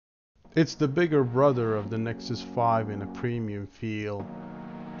It's the bigger brother of the Nexus 5 in a premium feel,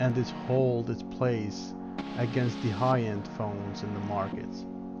 and it holds its place against the high-end phones in the market,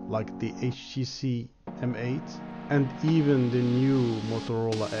 like the HTC M8 and even the new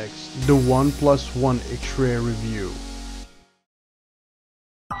Motorola X. The OnePlus One Xray review.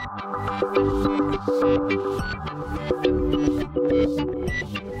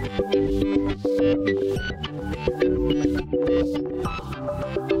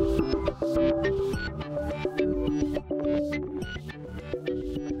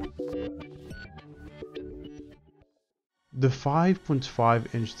 The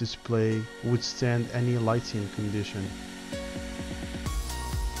 5.5-inch display withstand any lighting condition.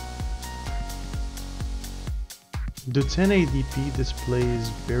 The 1080p display is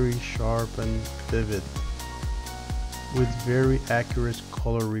very sharp and vivid, with very accurate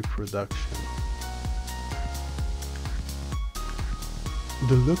color reproduction.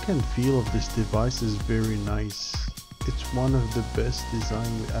 The look and feel of this device is very nice. It's one of the best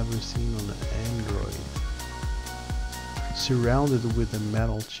design we've ever seen on an Android. Surrounded with a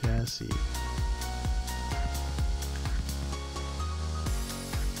metal chassis.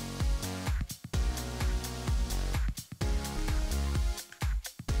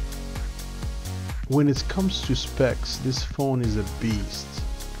 When it comes to specs, this phone is a beast.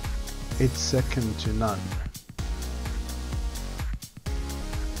 It's second to none.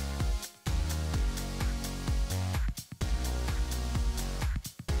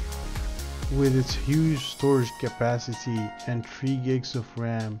 With its huge storage capacity and 3 gigs of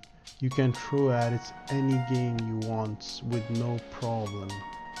RAM, you can throw at it any game you want with no problem.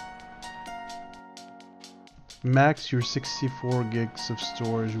 Max your 64 gigs of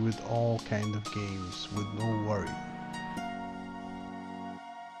storage with all kind of games with no worry.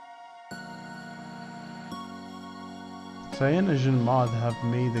 CyanogenMod have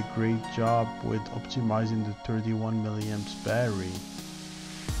made a great job with optimizing the 31 mAh battery,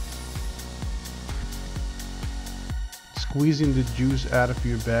 squeezing the juice out of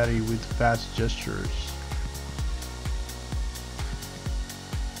your battery with fast gestures,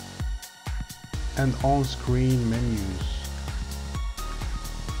 and on-screen menus,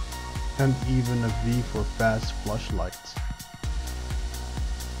 and even a V for fast flashlight.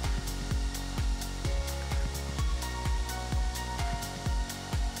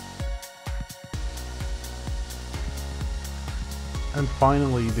 And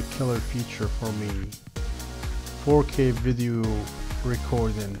finally, the killer feature for me, 4K video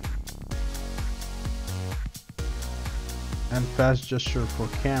recording and fast gesture for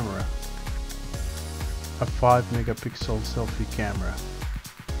camera, a 5 megapixel selfie camera,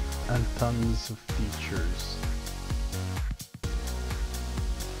 and tons of features.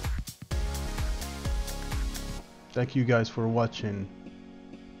 Thank you guys for watching,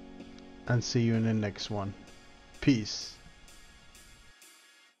 and see you in the next one. Peace.